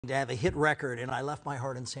To have a hit record, and I Left My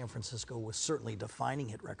Heart in San Francisco was certainly a defining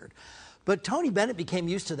hit record. But Tony Bennett became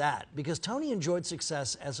used to that because Tony enjoyed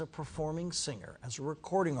success as a performing singer, as a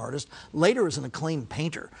recording artist, later as an acclaimed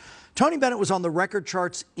painter. Tony Bennett was on the record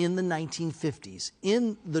charts in the 1950s,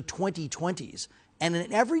 in the 2020s, and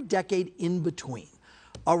in every decade in between.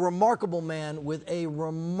 A remarkable man with a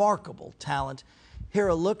remarkable talent. Here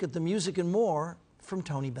a look at the music and more from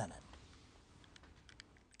Tony Bennett.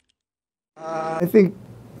 I think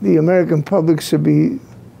the American public should be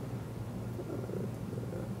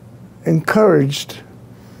encouraged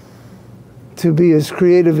to be as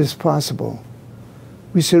creative as possible.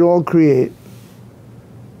 We should all create.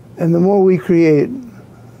 And the more we create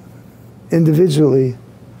individually,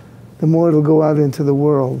 the more it'll go out into the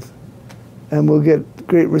world. And we'll get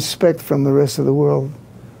great respect from the rest of the world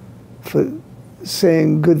for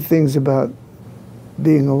saying good things about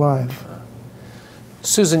being alive.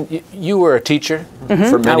 Susan, you were a teacher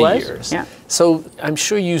for many years. Yeah. So I'm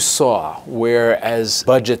sure you saw where, as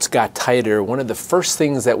budgets got tighter, one of the first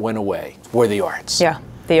things that went away were the arts. Yeah,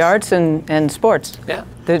 the arts and sports. Yeah.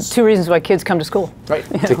 The two reasons why kids come to school. Right,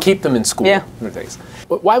 to keep them in school. Yeah.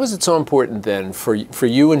 Why was it so important then for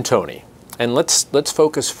you and Tony? And let's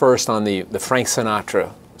focus first on the Frank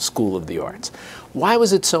Sinatra School of the Arts. Why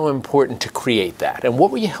was it so important to create that? And what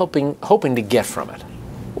were you hoping to get from it?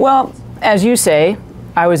 Well, as you say,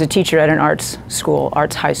 I was a teacher at an arts school,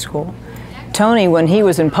 arts high school. Tony, when he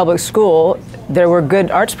was in public school, there were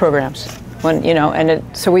good arts programs.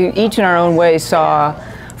 So we each in our own way saw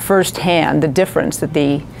firsthand the difference that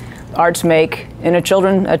the arts make in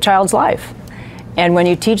a child's life. And when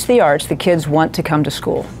you teach the arts, the kids want to come to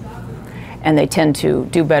school. And they tend to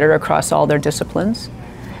do better across all their disciplines.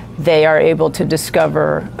 They are able to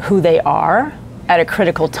discover who they are at a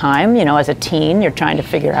critical time. As a teen, you're trying to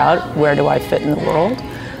figure out, where do I fit in the world?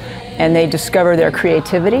 And they discover their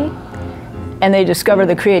creativity, and they discover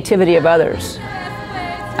the creativity of others,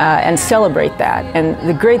 and celebrate that. And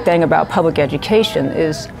the great thing about public education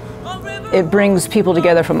is it brings people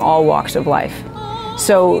together from all walks of life.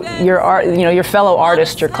 So your fellow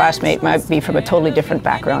artist, your classmate, might be from a totally different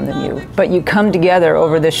background than you, but you come together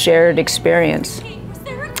over this shared experience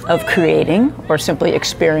of creating or simply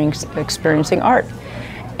experiencing art.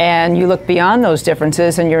 And you look beyond those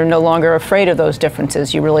differences, and you're no longer afraid of those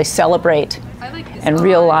differences. You really celebrate and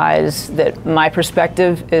realize that my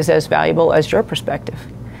perspective is as valuable as your perspective.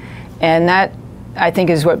 And that, I think,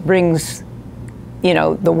 is what brings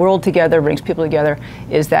the world together, brings people together,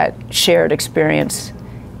 is that shared experience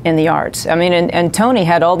in the arts. I mean, and Tony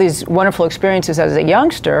had all these wonderful experiences as a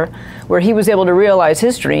youngster where he was able to realize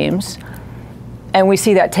his dreams. And we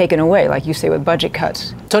see that taken away, like you say, with budget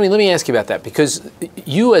cuts. Tony, let me ask you about that, because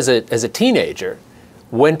you, as a teenager,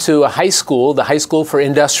 went to a high school, the High School for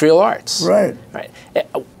Industrial Arts. Right. Right.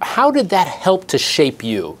 How did that help to shape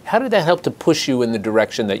you? How did that help to push you in the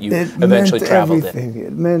direction that you eventually traveled in?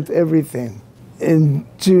 It meant everything. In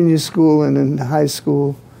junior school and in high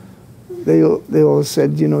school, they all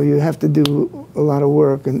said, you have to do a lot of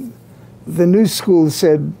work. And the new school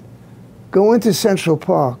said, go into Central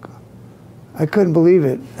Park. I couldn't believe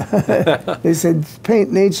it. They said,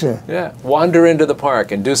 paint nature. Yeah, wander into the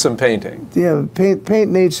park and do some painting. Yeah,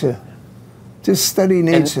 paint nature. Just study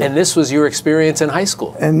nature. And this was your experience in high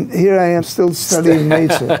school. And here I am still studying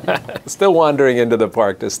nature. Still wandering into the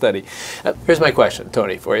park to study. Here's my question,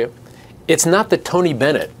 Tony, for you. It's not the Tony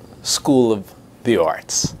Bennett School of the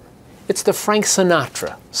Arts. It's the Frank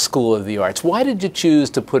Sinatra School of the Arts. Why did you choose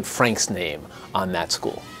to put Frank's name on that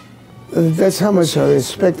school? That's how much I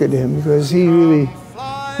respected him, because he really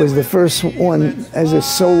was the first one as a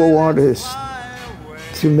solo artist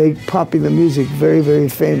to make popular music very, very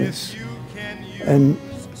famous. And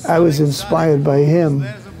I was inspired by him,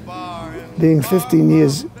 being 15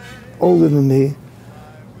 years older than me,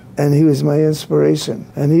 and he was my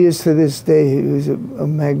inspiration. And he is to this day. He was a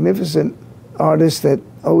magnificent artist that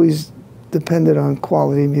always depended on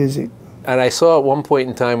quality music. And I saw at one point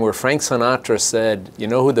in time where Frank Sinatra said, you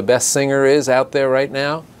know who the best singer is out there right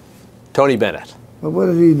now? Tony Bennett. Well, what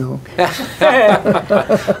did he know?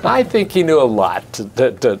 I think he knew a lot to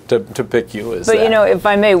pick you as But that. if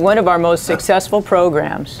I may, one of our most successful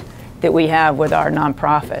programs that we have with our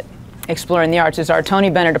nonprofit, Exploring the Arts, is our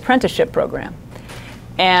Tony Bennett Apprenticeship Program.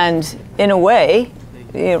 And in a way,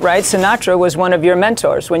 right, Sinatra was one of your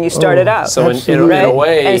mentors when you started out. So in a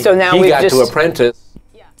way, and so now he got to apprentice.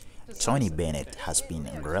 Tony Bennett has been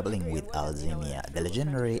grappling with Alzheimer's, the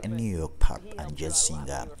legendary New York pop and jazz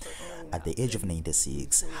singer at the age of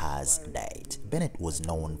 96, has died. Bennett was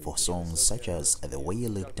known for songs such as The Way You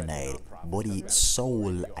Look Tonight, Body,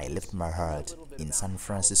 Soul, I Left My Heart in San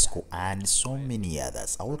Francisco, and so many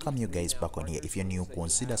others. I welcome you guys back on here. If you're new,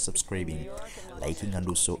 consider subscribing, liking, and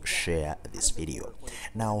also share this video.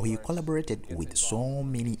 Now, he collaborated with so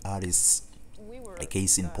many artists. A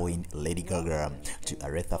case in point, Lady Gaga to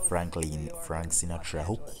Aretha Franklin, Frank Sinatra,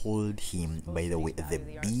 who called him, by the way, the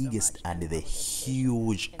biggest and the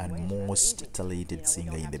huge and most talented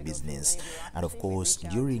singer in the business. And of course,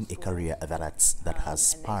 during a career that has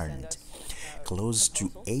spanned close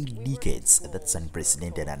to 8 decades, that's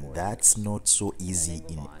unprecedented, and that's not so easy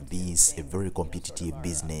in this very competitive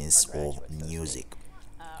business of music.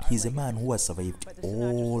 He's a man who has survived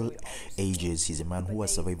all ages. He's a man who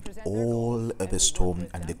has survived all the storm,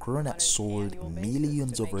 and the crooner sold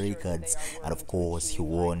millions of records, and of course he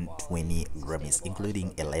won 20 Grammys,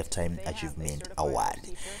 including a Lifetime Achievement Award.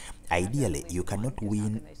 Ideally, you cannot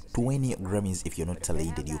win 20 Grammys if you're not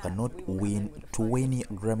talented. You cannot win 20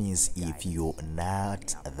 Grammys if you're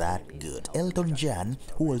not that good. Elton John,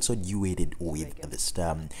 who also duetted with the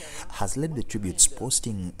star, has led the tributes,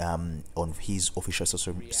 posting on his official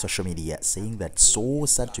social media, saying that so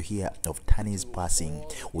sad to hear of Tony's passing.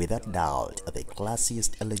 Without doubt, the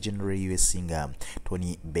classiest legendary US singer,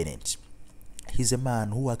 Tony Bennett. He's a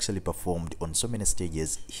man who actually performed on so many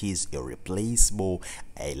stages. He's irreplaceable.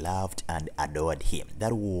 I loved and adored him.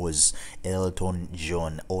 That was Elton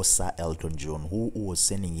John, or Sir Elton John, who was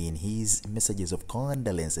sending in his messages of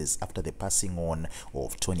condolences after the passing on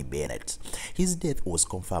of Tony Bennett. His death was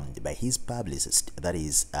confirmed by his publicist, that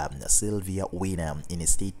is Sylvia Weiner, in a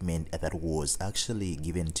statement that was actually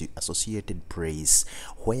given to Associated Press,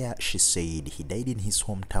 where she said he died in his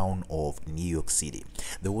hometown of New York City.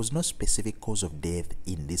 There was no specific cause of death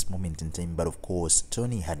in this moment in time, but of course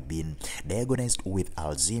Tony had been diagnosed with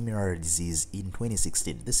Alzheimer's disease in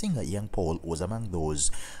 2016. The singer Young Paul was among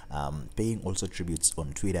those paying also tributes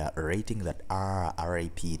on Twitter, writing that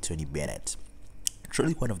R.I.P. Tony Bennett.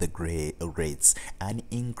 Truly one of the greats, an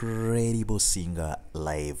incredible singer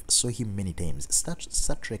live. Saw him many times. Star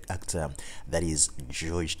Trek actor, that is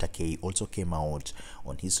George Takei, also came out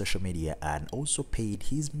on his social media and also paid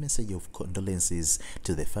his message of condolences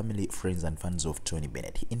to the family, friends, and fans of Tony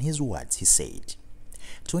Bennett. In his words, he said,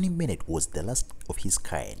 Tony Bennett was the last of his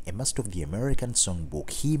kind, a master of the American songbook.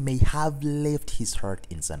 He may have left his heart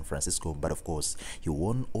in San Francisco, but of course, he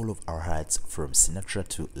won all of our hearts, from Sinatra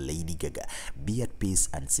to Lady Gaga. Be at peace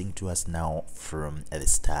and sing to us now from the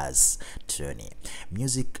stars, Tony.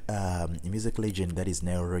 Music legend, that is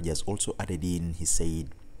Nile Rodgers, also added in. He said,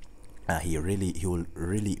 he will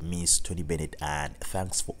really miss Tony Bennett, and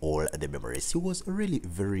thanks for all the memories. He was really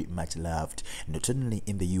very much loved, not only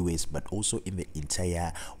in the US but also in the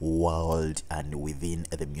entire world and within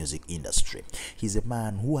the music industry. He's a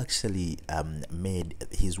man who actually made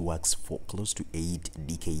his works for close to 8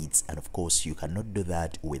 decades, and of course you cannot do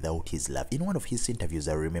that without his love. In one of his interviews,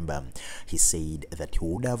 I remember he said that he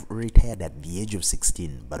would have retired at the age of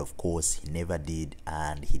 16, but of course he never did,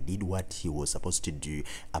 and he did what he was supposed to do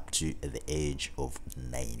up to the age of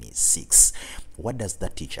 96. What does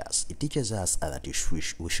that teach us? It teaches us that we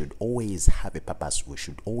should always have a purpose. We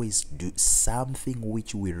should always do something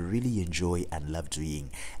which we really enjoy and love doing,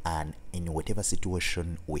 and in whatever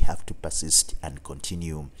situation we have to persist and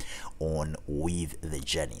continue on with the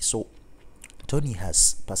journey. So Tony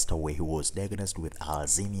has passed away. He was diagnosed with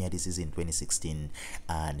Alzheimer's disease in 2016,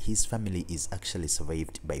 and his family is actually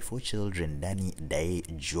survived by 4 children: Danny, Day,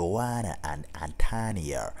 Joanna, and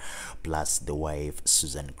Antonia, plus the wife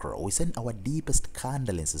Susan Crow. We send our deepest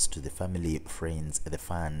condolences to the family, friends, the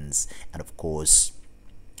fans, and of course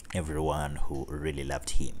everyone who really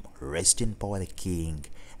loved him. Rest in power, the king,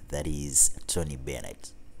 that is Tony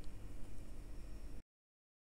Bennett.